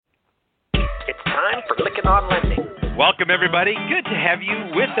time for Lykken on Lending. Welcome, everybody. Good to have you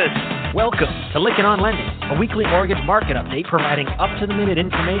with us. Welcome to Lykken on Lending, a weekly mortgage market update providing up-to-the-minute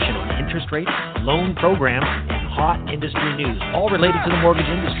information on interest rates, loan programs, and hot industry news, all related to the mortgage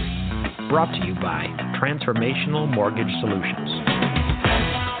industry. Brought to you by Transformational Mortgage Solutions.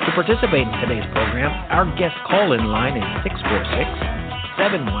 To participate in today's program, our guest call-in line is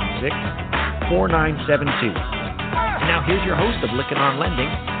 646-716-4972. And now here's your host of Lykken on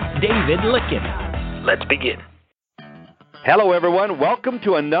Lending, David Lykken. Let's begin. Hello, everyone. Welcome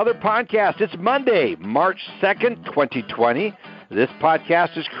to another podcast. It's Monday, March 2nd, 2020. This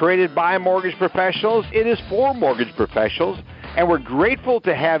podcast is created by mortgage professionals. It is for mortgage professionals, and we're grateful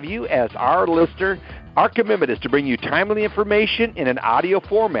to have you as our listener. Our commitment is to bring you timely information in an audio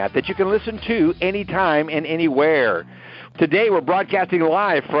format that you can listen to anytime and anywhere. Today, we're broadcasting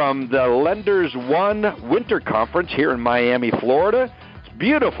live from the Lenders One Winter Conference here in Miami, Florida. It's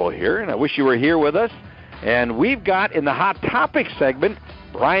beautiful here, and I wish you were here with us. And we've got, in the Hot Topics segment,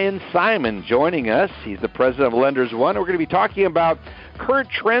 Brian Simon joining us. He's the president of Lenders One. We're going to be talking about current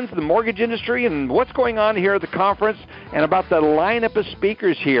trends in the mortgage industry and what's going on here at the conference and about the lineup of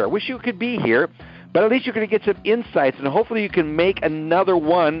speakers here. I wish you could be here, but at least you're going to get some insights, and hopefully you can make another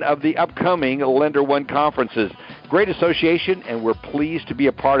one of the upcoming Lender One conferences. Great association, and we're pleased to be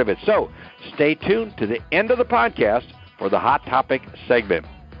a part of it. So stay tuned to the end of the podcast for the Hot Topic segment.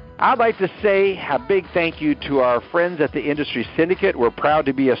 I'd like to say a big thank you to our friends at the Industry Syndicate. We're proud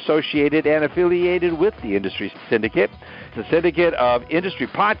to be associated and affiliated with the Industry Syndicate. It's a syndicate of industry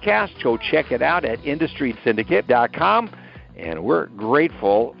podcasts. Go check it out at industrysyndicate.com. And we're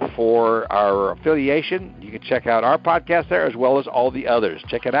grateful for our affiliation. You can check out our podcast there as well as all the others.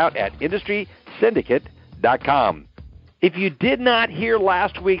 Check it out at industrysyndicate.com. If you did not hear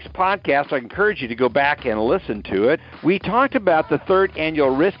last week's podcast, I encourage you to go back and listen to it. We talked about the third annual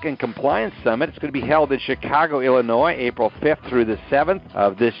Risk and Compliance Summit. It's going to be held in Chicago, Illinois, April 5th through the 7th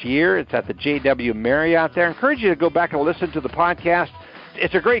of this year. It's at the JW Marriott there. I encourage you to go back and listen to the podcast.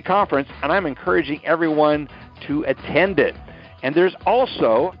 It's a great conference, and I'm encouraging everyone to attend it. And there's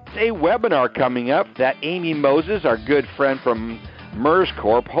also a webinar coming up that Amy Moses, our good friend from MERS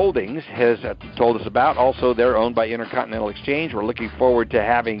Corp Holdings, has told us about. Also, they're owned by Intercontinental Exchange. We're looking forward to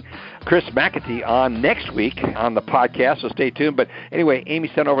having Chris McAtee on next week on the podcast, so stay tuned. But anyway, Amy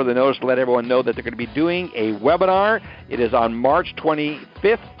sent over the notice to let everyone know that they're going to be doing a webinar. It is on March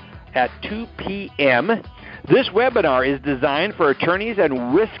 25th at 2 p.m. This webinar is designed for attorneys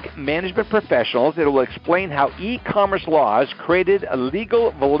and risk management professionals. It will explain how e-commerce laws created a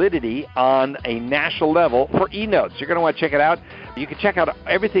legal validity on a national level for e-notes. You're going to want to check it out. You can check out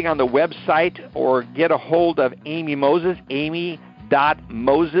everything on the website or get a hold of Amy Moses,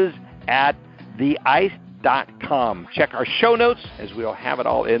 amy.moses@theice.com. Check our show notes as we'll have it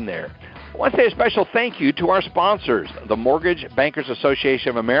all in there. I want to say a special thank you to our sponsors, the Mortgage Bankers Association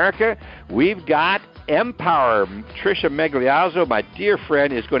of America. We've got Empower. Tricia Megliazzo, my dear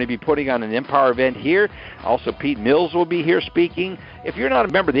friend, is going to be putting on an Empower event here. Also, Pete Mills will be here speaking. If you're not a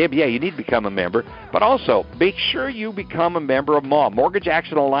member of the MBA, you need to become a member. But also, make sure you become a member of MAW, Mortgage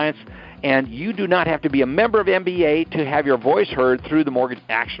Action Alliance. And you do not have to be a member of MBA to have your voice heard through the Mortgage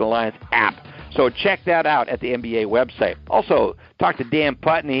Action Alliance app. So check that out at the MBA website. Also, talk to Dan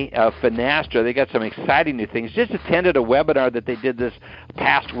Putney of Finastra. They got some exciting new things. Just attended a webinar that they did this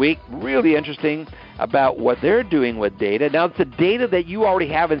past week. Really interesting about what they're doing with data. Now, it's the data that you already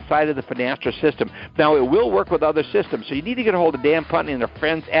have inside of the Finastra system. Now, it will work with other systems. So you need to get a hold of Dan Putney and their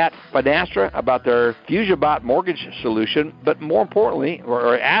friends at Finastra about their FusionBot mortgage solution. But more importantly,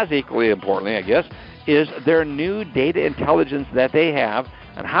 or as equally importantly, I guess, is their new data intelligence that they have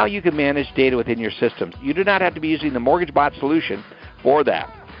and how you can manage data within your systems. You do not have to be using the MortgageBot solution for that.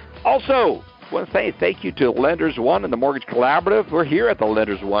 Also, I want to say thank you to Lenders One and the Mortgage Collaborative. We're here at the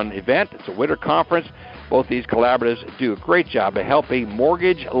Lenders One event. It's a winter conference. Both these collaboratives do a great job of helping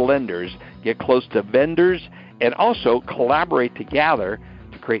mortgage lenders get close to vendors and also collaborate together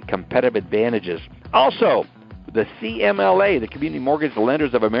to create competitive advantages. Also, the CMLA, the Community Mortgage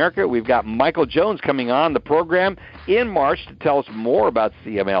Lenders of America. We've got Michael Jones coming on the program in March to tell us more about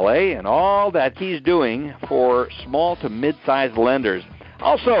CMLA and all that he's doing for small to mid-sized lenders.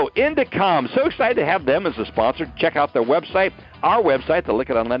 Also, Indicom. So excited to have them as a sponsor. Check out their website, our website, the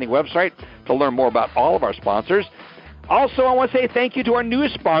Lykken on Lending website, to learn more about all of our sponsors. Also, I want to say thank you to our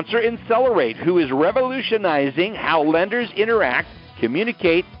newest sponsor, Incelerate, who is revolutionizing how lenders interact,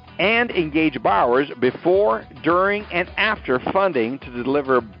 communicate, and engage borrowers before, during, and after funding to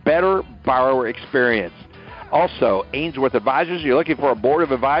deliver better borrower experience. Also, Ainsworth Advisors. You're looking for a board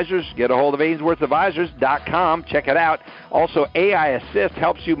of advisors? Get a hold of ainsworthadvisors.com. Check it out. Also, AI Assist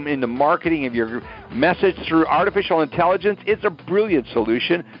helps you in the marketing of your message through artificial intelligence. It's a brilliant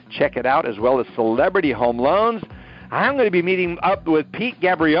solution. Check it out, as well as Celebrity Home Loans. I'm going to be meeting up with Pete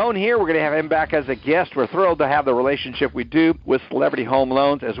Gabrione here. We're going to have him back as a guest. We're thrilled to have the relationship we do with Celebrity Home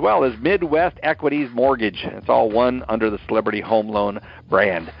Loans, as well as Midwest Equities Mortgage. It's all one under the Celebrity Home Loan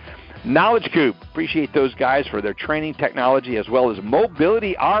brand. Knowledge Group, appreciate those guys for their training technology, as well as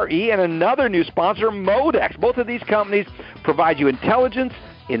Mobility RE and another new sponsor, Modex. Both of these companies provide you intelligence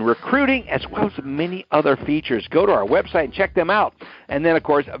in recruiting, as well as many other features. Go to our website and check them out. And then, of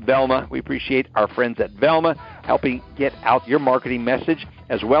course, Velma. We appreciate our friends at Velma helping get out your marketing message,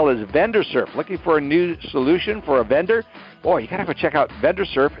 as well as VendorSurf. Looking for a new solution for a vendor? Boy, you got to go check out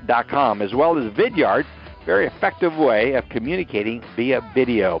vendorsurf.com, as well as Vidyard, very effective way of communicating via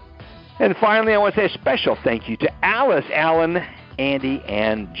video. And finally, I want to say a special thank you to Alice, Allen, Andy,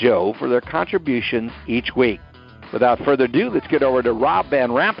 and Joe for their contributions each week. Without further ado, let's get over to Rob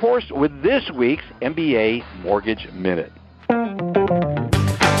VanRaaphorst with this week's MBA Mortgage Minute.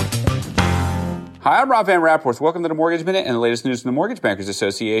 Hi, I'm Rob VanRaaphorst. Welcome to the Mortgage Minute and the latest news from the Mortgage Bankers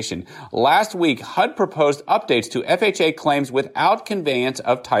Association. Last week, HUD proposed updates to FHA claims without conveyance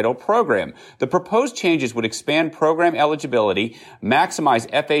of title program. The proposed changes would expand program eligibility, maximize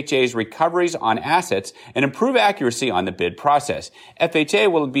FHA's recoveries on assets, and improve accuracy on the bid process.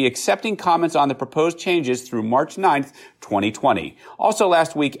 FHA will be accepting comments on the proposed changes through March 9th, 2020. Also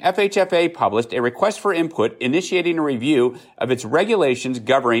last week, FHFA published a request for input initiating a review of its regulations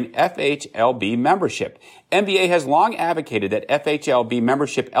governing FHLB membership. MBA has long advocated that FHLB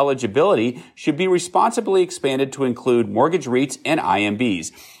membership eligibility should be responsibly expanded to include mortgage REITs and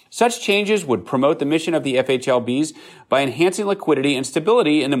IMBs. Such changes would promote the mission of the FHLBs by enhancing liquidity and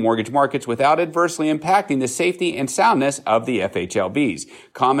stability in the mortgage markets without adversely impacting the safety and soundness of the FHLBs.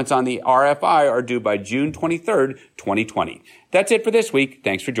 Comments on the RFI are due by June 23rd, 2020. That's it for this week.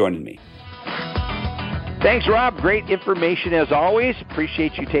 Thanks for joining me. Thanks, Rob. Great information as always.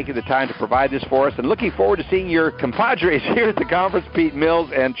 Appreciate you taking the time to provide this for us, and looking forward to seeing your compadres here at the conference, Pete Mills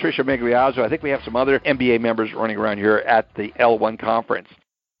and Tricia Migliazzo. I think we have some other MBA members running around here at the L1 conference.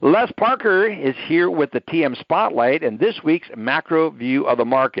 Les Parker is here with the TM Spotlight and this week's macro view of the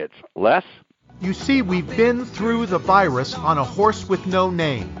markets. Les? You see, we've been through the virus on a horse with no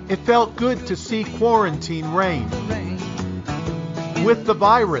name. It felt good to see quarantine reign. With the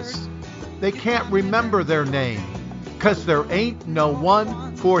virus, they can't remember their name, 'cause there ain't no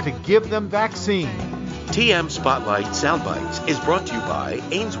one for to give them vaccine. TM Spotlight Soundbites is brought to you by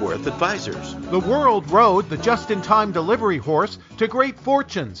Ainsworth Advisors. The world rode the just-in-time delivery horse to great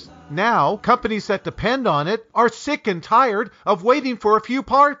fortunes. Now, companies that depend on it are sick and tired of waiting for a few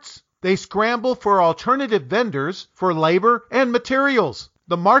parts. They scramble for alternative vendors for labor and materials.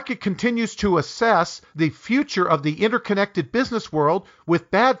 The market continues to assess the future of the interconnected business world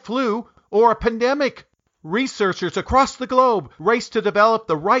with bad flu or a pandemic. Researchers across the globe race to develop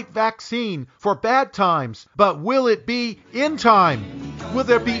the right vaccine for bad times. But will it be in time? Will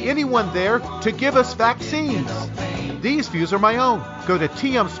there be anyone there to give us vaccines? These views are my own. Go to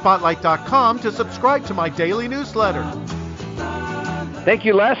TMSpotlight.com to subscribe to my daily newsletter. Thank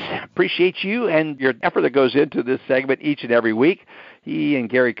you, Les. Appreciate you and your effort that goes into this segment each and every week. He and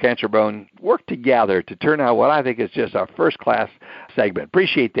Gary Cancherbone work together to turn out what I think is just a first-class segment.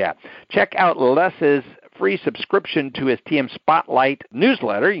 Appreciate that. Check out Les's free subscription to his TM Spotlight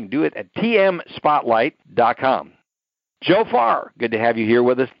newsletter. You can do it at TMSpotlight.com. Joe Farr, good to have you here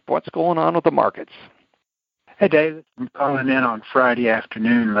with us. What's going on with the markets? Hey, David. I'm calling in on Friday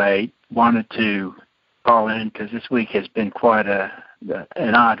afternoon late. Wanted to call in because this week has been quite an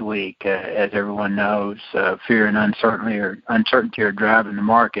odd week, as everyone knows. Fear and uncertainty are driving the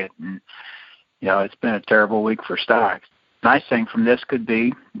market, and it's been a terrible week for stocks. Nice thing from this could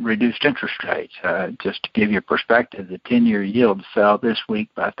be reduced interest rates. Just to give you a perspective, the 10-year yield fell this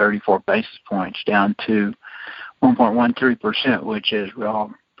week by 34 basis points down to 1.13%, which is we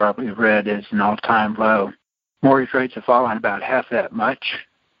all probably read as an all-time low. Mortgage rates have fallen about half that much.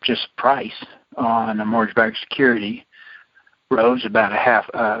 Just price on a mortgage-backed security rose about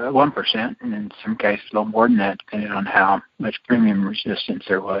 1%, and in some cases a little more than that, depending on how much premium resistance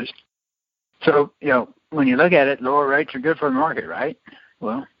there was. So, when you look at it, lower rates are good for the market, right?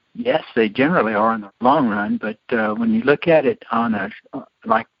 Well, yes, they generally are in the long run, but when you look at it on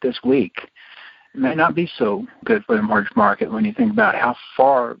like this week, it may not be so good for the mortgage market when you think about how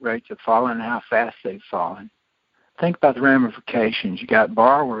far rates have fallen and how fast they've fallen. Think about the ramifications. You got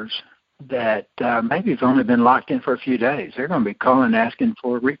borrowers that maybe have only been locked in for a few days. They're going to be calling and asking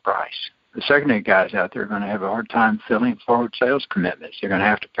for a reprice. the secondary guys out there are going to have a hard time filling forward sales commitments. They're going to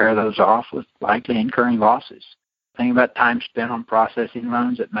have to pair those off with likely incurring losses. Think about time spent on processing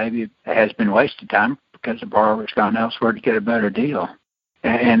loans that maybe has been wasted time because the borrower's gone elsewhere to get a better deal.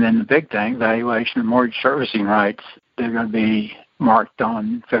 And then the big thing, valuation of mortgage servicing rights, they're going to be marked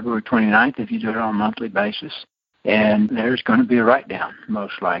on February 29th if you do it on a monthly basis. And there's going to be a write-down,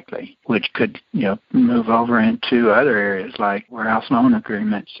 most likely, which could, move over into other areas like warehouse loan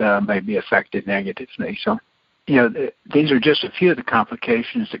agreements may be affected negatively. So, these are just a few of the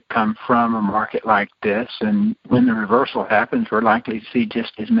complications that come from a market like this. And when the reversal happens, we're likely to see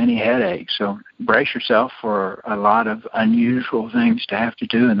just as many headaches. So brace yourself for a lot of unusual things to have to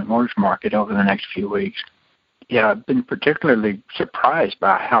do in the mortgage market over the next few weeks. Yeah, I've been particularly surprised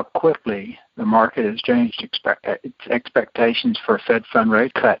by how quickly the market has changed its expectations for a Fed fund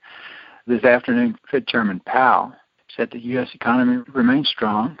rate cut. This afternoon, Fed Chairman Powell said the U.S. economy remains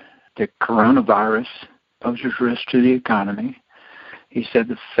strong. The coronavirus poses risk to the economy. He said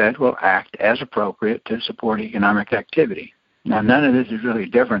the Fed will act as appropriate to support economic activity. Now, none of this is really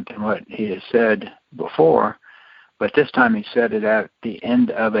different than what he has said before, but this time he said it at the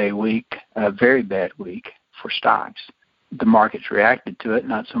end of a week, a very bad week for stocks. The markets reacted to it,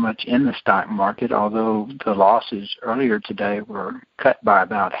 not so much in the stock market, although the losses earlier today were cut by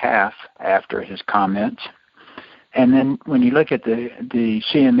about half after his comments. And then when you look at the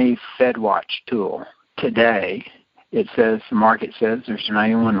CME FedWatch tool today, it says, the market says there's a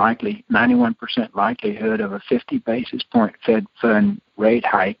 91% likelihood of a 50 basis point Fed fund rate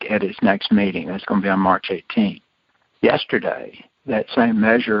hike at its next meeting. That's going to be on March 18th. Yesterday, that same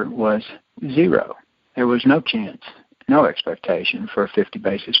measure was 0. There was no chance, no expectation for a 50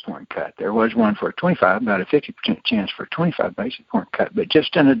 basis point cut. There was one for a 25, about a 50% chance for a 25 basis point cut. But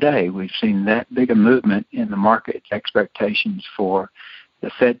just in a day, we've seen that big a movement in the market expectations for the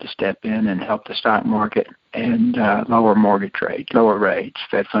Fed to step in and help the stock market and lower mortgage rates, lower rates,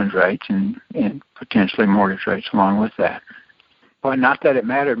 Fed funds rates, and potentially mortgage rates along with that. Well, not that it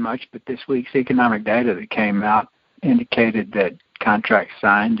mattered much, but this week's economic data that came out indicated that contracts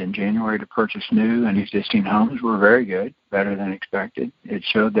signed in January to purchase new and existing homes were very good, better than expected. It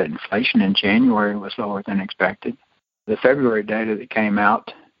showed that inflation in January was lower than expected. The February data that came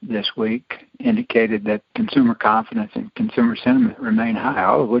out this week indicated that consumer confidence and consumer sentiment remain high,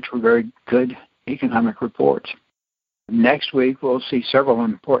 all of which were very good economic reports. Next week, we'll see several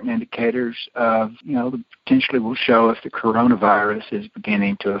important indicators of, potentially will show if the coronavirus is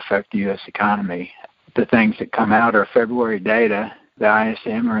beginning to affect the U.S. economy. The things that come out are February data. The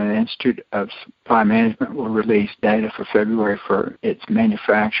ISM, or the Institute of Supply Management, will release data for February for its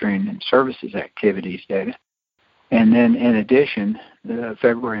manufacturing and services activities data. And then, in addition, the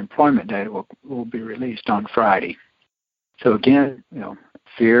February employment data will be released on Friday. So again,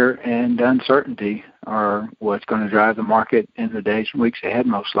 fear and uncertainty are what's going to drive the market in the days and weeks ahead,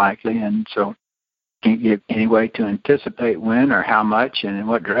 most likely. And so, can't give any way to anticipate when or how much and in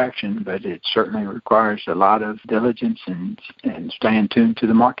what direction, but it certainly requires a lot of diligence and staying tuned to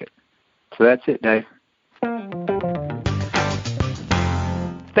the market. So that's it, Dave.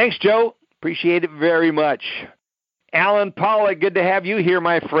 Thanks, Joe. Appreciate it very much. Allen Pollack, good to have you here,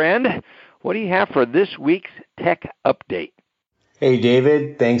 my friend. What do you have for this week's tech update? Hey,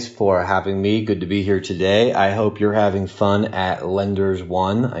 David. Thanks for having me. Good to be here today. I hope you're having fun at Lenders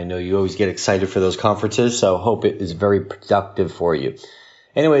One. I know you always get excited for those conferences, so hope it is very productive for you.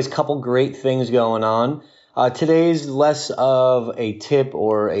 Anyways, couple great things going on. Today's less of a tip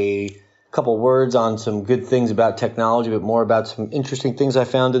or a couple words on some good things about technology, but more about some interesting things I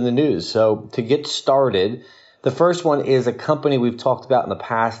found in the news. So to get started, the first one is a company we've talked about in the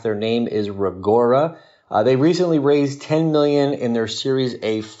past. Their name is Regora. They recently raised $10 million in their Series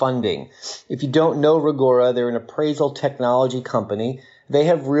A funding. If you don't know Regora, they're an appraisal technology company. They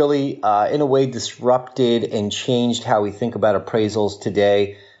have really, in a way, disrupted and changed how we think about appraisals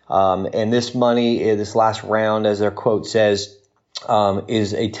today. And this money, this last round, as their quote says,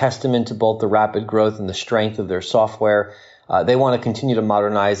 is a testament to both the rapid growth and the strength of their software. They want to continue to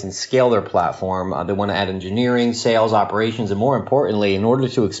modernize and scale their platform. They want to add engineering, sales, operations, and more importantly, in order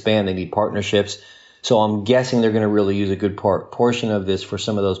to expand, they need partnerships. So I'm guessing they're going to really use a good portion of this for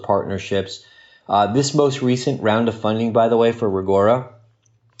some of those partnerships. This most recent round of funding, by the way, for Regora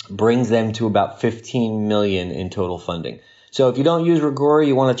brings them to about $15 million in total funding. So if you don't use Regora,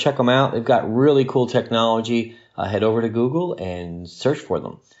 you want to check them out. They've got really cool technology. Head over to Google and search for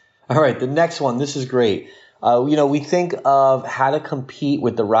them. All right, the next one. This is great. We think of how to compete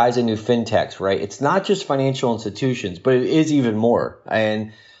with the rise of new fintechs, right? It's not just financial institutions, but it is even more.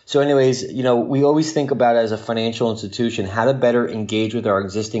 And so anyways, we always think about as a financial institution, how to better engage with our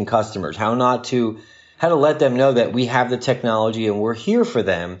existing customers, how to let them know that we have the technology and we're here for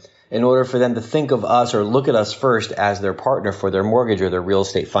them in order for them to think of us or look at us first as their partner for their mortgage or their real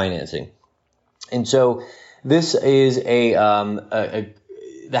estate financing. And so this is the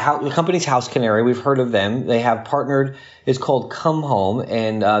company's House Canary. We've heard of them. They have partnered. It's called Come Home.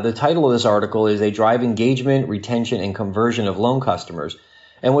 And the title of this article is They Drive Engagement, Retention, and Conversion of Loan Customers.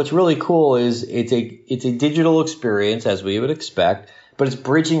 And what's really cool is it's a digital experience, as we would expect, but it's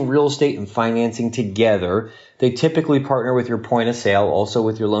bridging real estate and financing together. They typically partner with your point of sale, also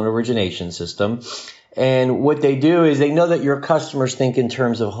with your loan origination system. And what they do is they know that your customers think in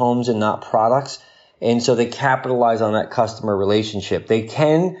terms of homes and not products. And so they capitalize on that customer relationship. They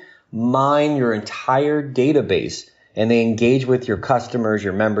can mine your entire database and they engage with your customers,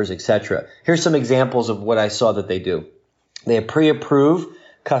 your members, etc. Here's some examples of what I saw that they do. They pre-approve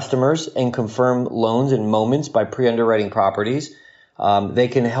customers and confirm loans in moments by pre-underwriting properties. They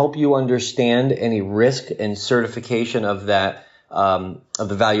can help you understand any risk and certification of that, of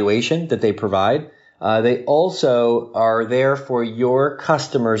the valuation that they provide. They also are there for your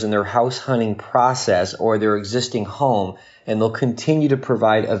customers in their house hunting process or their existing home, and they'll continue to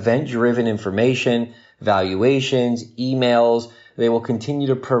provide event-driven information, valuations, emails. They will continue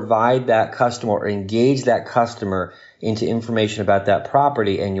to provide that customer or engage that customer into information about that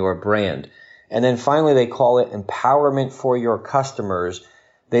property and your brand. And then finally, they call it empowerment for your customers.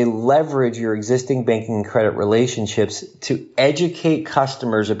 They leverage your existing banking and credit relationships to educate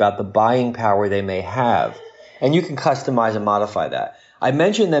customers about the buying power they may have. And you can customize and modify that. I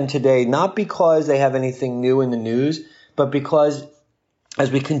mentioned them today not because they have anything new in the news, but because as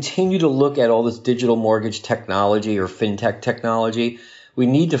we continue to look at all this digital mortgage technology or fintech technology, we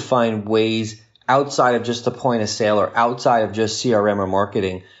need to find ways outside of just the point of sale or outside of just CRM or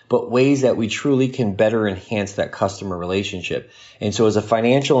marketing, but ways that we truly can better enhance that customer relationship. And so as a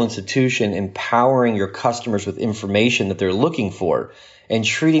financial institution, empowering your customers with information that they're looking for and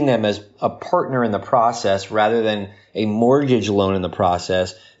treating them as a partner in the process rather than a mortgage loan in the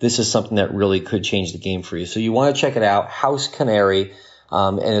process, this is something that really could change the game for you. So you want to check it out, House Canary,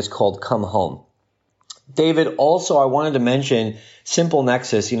 and it's called Come Home. David, also, I wanted to mention Simple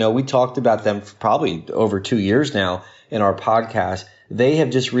Nexus. We talked about them for probably over 2 years now in our podcast. They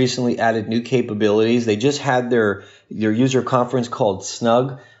have just recently added new capabilities. They just had their user conference called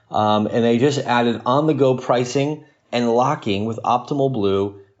Snug, and they just added on-the-go pricing and locking with Optimal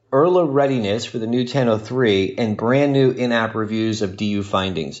Blue, ERLA readiness for the new 1003, and brand new in-app reviews of DU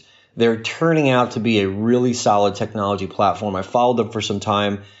findings. They're turning out to be a really solid technology platform. I followed them for some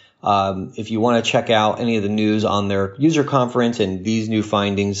time. If you want to check out any of the news on their user conference and these new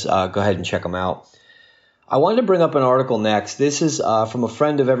findings, go ahead and check them out. I wanted to bring up an article next. This is from a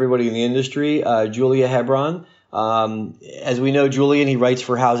friend of everybody in the industry, Julia Hebron. As we know, Julian, he writes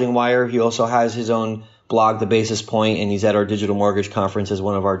for Housing Wire. He also has his own blog, The Basis Point, and he's at our digital mortgage conference as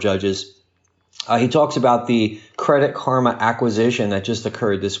one of our judges. He talks about the Credit Karma acquisition that just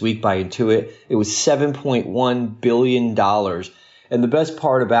occurred this week by Intuit. It was $7.1 billion. And the best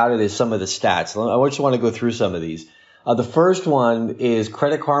part about it is some of the stats. I just want to go through some of these. The first one is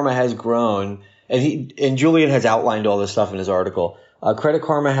Credit Karma has grown, and Julian has outlined all this stuff in his article. Credit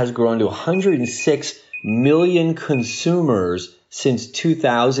Karma has grown to 106 million consumers since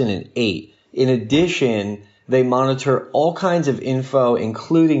 2008. In addition, they monitor all kinds of info,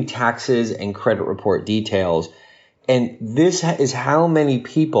 including taxes and credit report details. And this is how many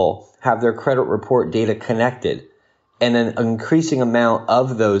people have their credit report data connected. And an increasing amount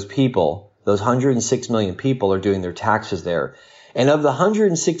of those people, those 106 million people, are doing their taxes there. And of the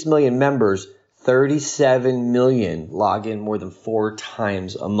 106 million members, 37 million log in more than 4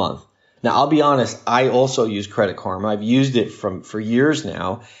 times a month. Now, I'll be honest, I also use Credit Karma. I've used it for years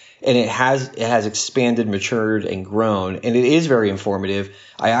now, and it has expanded, matured, and grown, and it is very informative.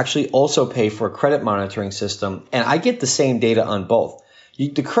 I actually also pay for a credit monitoring system, and I get the same data on both.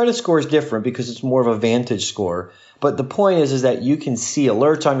 The credit score is different because it's more of a Vantage score. But the point is that you can see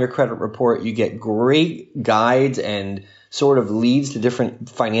alerts on your credit report. You get great guides and sort of leads to different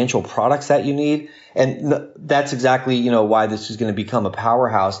financial products that you need. And that's exactly, why this is going to become a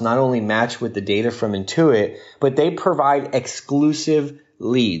powerhouse, not only match with the data from Intuit, but they provide exclusive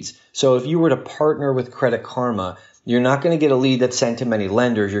leads. So if you were to partner with Credit Karma, you're not going to get a lead that's sent to many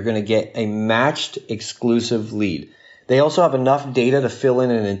lenders. You're going to get a matched exclusive lead. They also have enough data to fill in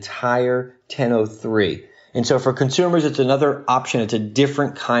an entire 1003. And so for consumers, it's another option. It's a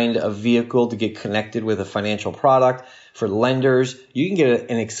different kind of vehicle to get connected with a financial product. For lenders, you can get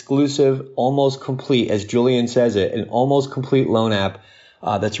an exclusive, almost complete, as Julian says it, an almost complete loan app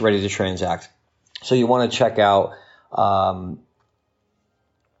that's ready to transact. So you want to check out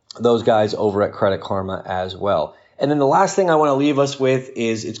those guys over at Credit Karma as well. And then the last thing I want to leave us with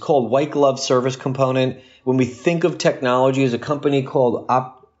is it's called White Glove Service Component. When we think of technology, as a company called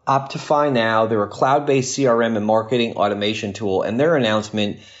Optify Now, they're a cloud-based CRM and marketing automation tool. And their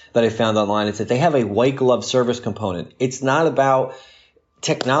announcement that I found online is that they have a white glove service component. It's not about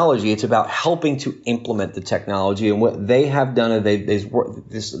technology. It's about helping to implement the technology. And what they have done is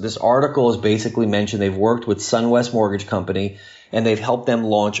this article is basically mentioned they've worked with SunWest Mortgage Company, and they've helped them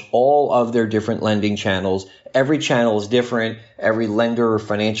launch all of their different lending channels. Every channel is different. Every lender or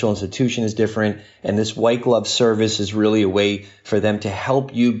financial institution is different. And this white glove service is really a way for them to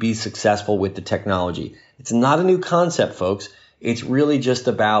help you be successful with the technology. It's not a new concept, folks. It's really just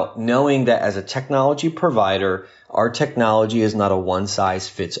about knowing that as a technology provider, our technology is not a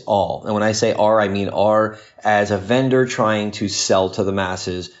one-size-fits-all. And when I say our, I mean our as a vendor trying to sell to the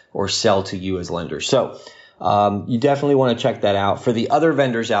masses or sell to you as lenders. So you definitely want to check that out. For the other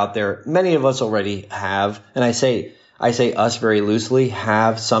vendors out there, many of us already have, and I say us very loosely,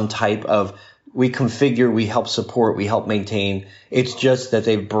 have some type of, we configure, we help support, we help maintain. It's just that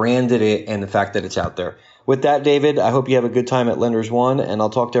they've branded it and the fact that it's out there. With that, David, I hope you have a good time at Lenders One, and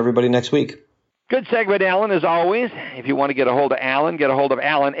I'll talk to everybody next week. Good segment, Allen, as always. If you want to get a hold of Allen, get a hold of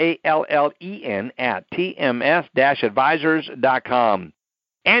Allen, Allen, at TMS-advisors.com.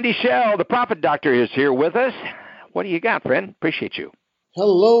 Andy Schell, the Profit Doctor, is here with us. What do you got, friend? Appreciate you.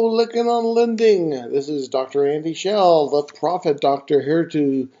 Hello, Lykken on Lending. This is Dr. Andy Schell, the Profit Doctor, here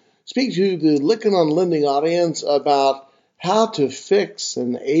to speak to the Lykken on Lending audience about how to fix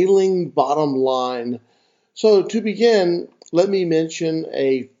an ailing bottom line. So to begin, let me mention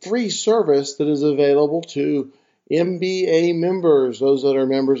a free service that is available to MBA members, those that are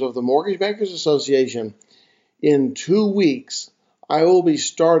members of the Mortgage Bankers Association. In 2 weeks, I will be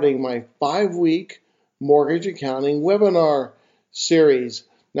starting my 5-week mortgage accounting webinar series.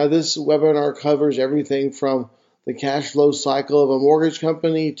 Now, this webinar covers everything from the cash flow cycle of a mortgage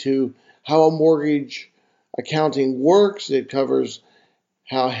company to how a mortgage accounting works. It covers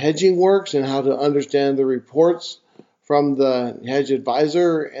how hedging works and how to understand the reports from the hedge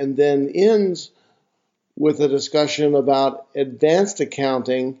advisor, and then ends with a discussion about advanced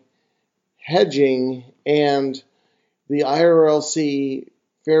accounting, hedging, and the IRLC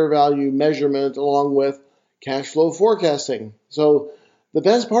fair value measurement, along with cash flow forecasting. So the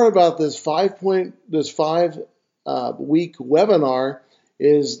best part about this 5-week webinar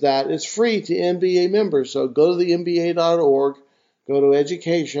is that it's free to MBA members. So go to the MBA.org, go to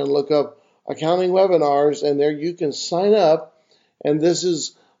education, look up accounting webinars, and there you can sign up. And this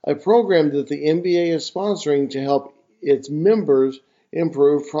is a program that the MBA is sponsoring to help its members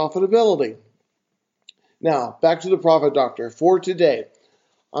improve profitability. Now, back to the Profit Doctor. For today,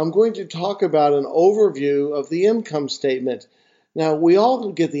 I'm going to talk about an overview of the income statement. Now, we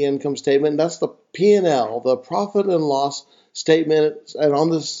all get the income statement. That's the P&L, the profit and loss statement. And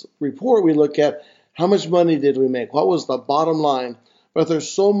on this report, we look at how much money did we make? What was the bottom line? But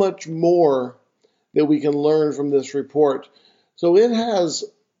there's so much more that we can learn from this report. So it has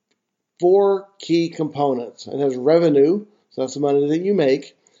 4 key components. It has revenue, so that's the money that you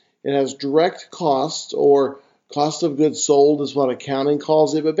make. It has direct costs, or cost of goods sold is what accounting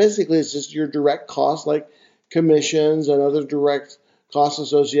calls it. But basically, it's just your direct costs, like commissions and other direct costs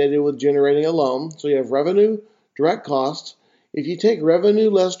associated with generating a loan. So you have revenue, direct costs. If you take revenue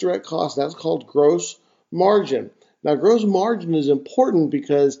less direct costs, that's called gross margin. Now, gross margin is important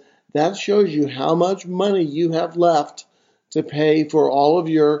because that shows you how much money you have left to pay for all of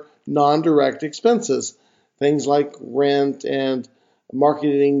your non-direct expenses, things like rent and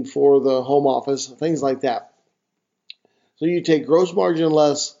marketing for the home office, things like that. So you take gross margin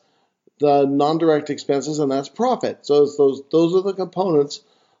less the non-direct expenses, and that's profit. So it's those are the components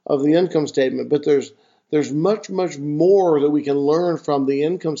of the income statement. But there's much more that we can learn from the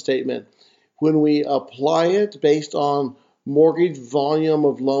income statement when we apply it based on mortgage volume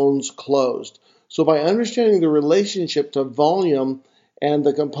of loans closed. So by understanding the relationship to volume and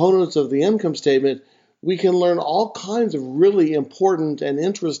the components of the income statement, we can learn all kinds of really important and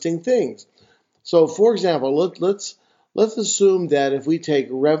interesting things. So for example, let's assume that if we take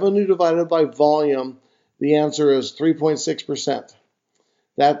revenue divided by volume, the answer is 3.6%.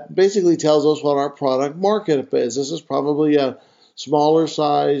 That basically tells us what our product market is. This is probably a smaller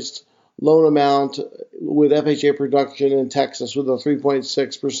sized loan amount with FHA production in Texas with a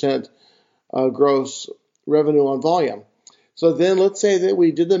 3.6% gross revenue on volume. So then let's say that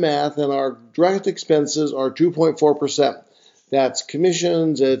we did the math and our direct expenses are 2.4%. That's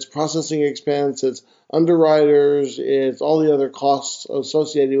commissions, it's processing expense, it's underwriters, it's all the other costs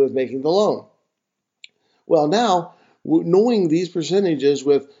associated with making the loan. Well, now, knowing these percentages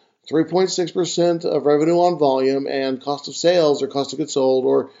with 3.6% of revenue on volume and cost of sales or cost of goods sold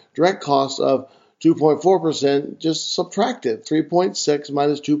or direct costs of 2.4%, just subtract it. 3.6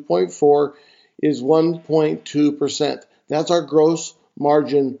 minus 2.4 is 1.2%. That's our gross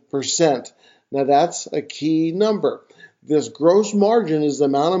margin percent. Now, that's a key number. This gross margin is the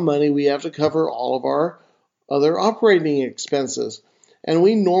amount of money we have to cover all of our other operating expenses. And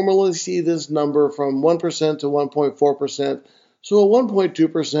we normally see this number from 1% to 1.4%. So a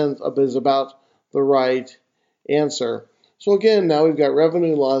 1.2% is about the right answer. So again, now we've got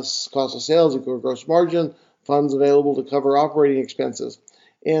revenue less cost of sales equal gross margin, funds available to cover operating expenses.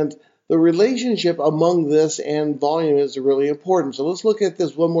 And the relationship among this and volume is really important. So let's look at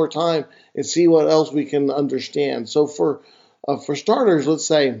this one more time and see what else we can understand. So for starters, let's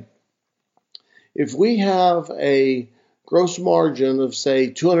say if we have a gross margin of,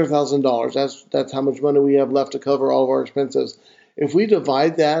 say, $200,000, that's how much money we have left to cover all of our expenses. If we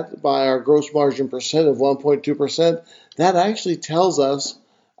divide that by our gross margin percent of 1.2%, that actually tells us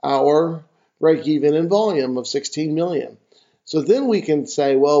our break-even in volume of 16 million. So then we can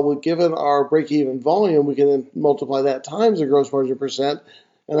say, well, given our break-even volume, we can then multiply that times the gross margin percent,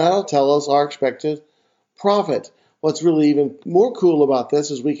 and that'll tell us our expected profit. What's really even more cool about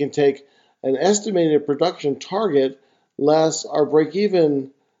this is we can take an estimated production target less our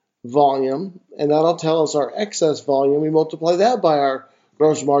break-even volume, and that'll tell us our excess volume. We multiply that by our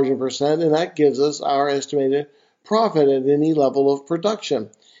gross margin percent, and that gives us our estimated profit at any level of production.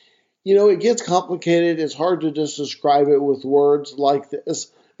 You know, it gets complicated. It's hard to just describe it with words like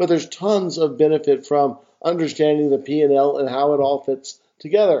this, but there's tons of benefit from understanding the P&L and how it all fits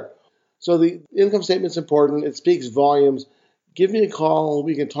together. So the income statement's important. It speaks volumes. Give me a call.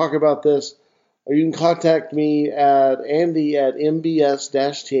 We can talk about this. Or you can contact me at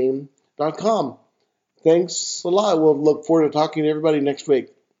andy@mbs-team.com. Thanks a lot. We'll look forward to talking to everybody next week.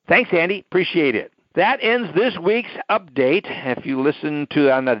 Thanks, Andy. Appreciate it. That ends this week's update. If you listen to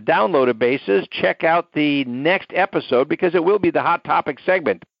it on a downloaded basis, check out the next episode because it will be the Hot Topic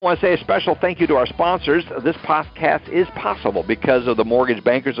segment. I want to say a special thank you to our sponsors. This podcast is possible because of the Mortgage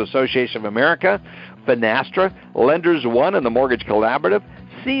Bankers Association of America, Finastra, Lenders One, and the Mortgage Collaborative,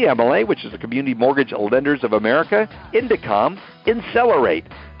 CMLA, which is the Community Mortgage Lenders of America, Indicom, Incelerate,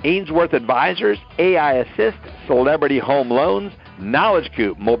 Ainsworth Advisors, AI Assist, Celebrity Home Loans, Knowledge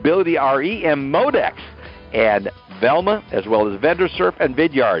Coop, Mobility RE, and Modex, and Velma, as well as VendorSurf and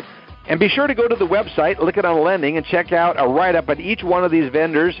Vidyard. And be sure to go to the website, Lykken on Lending, and check out a write-up on each one of these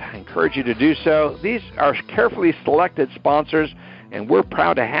vendors. I encourage you to do so. These are carefully selected sponsors, and we're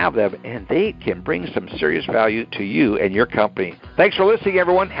proud to have them, and they can bring some serious value to you and your company. Thanks for listening,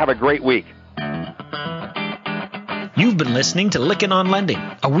 everyone. Have a great week. You've been listening to Lykken on Lending,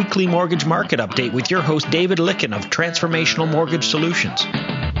 a weekly mortgage market update with your host David Lykken of Transformational Mortgage Solutions.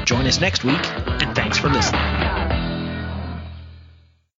 Join us next week, and thanks for listening.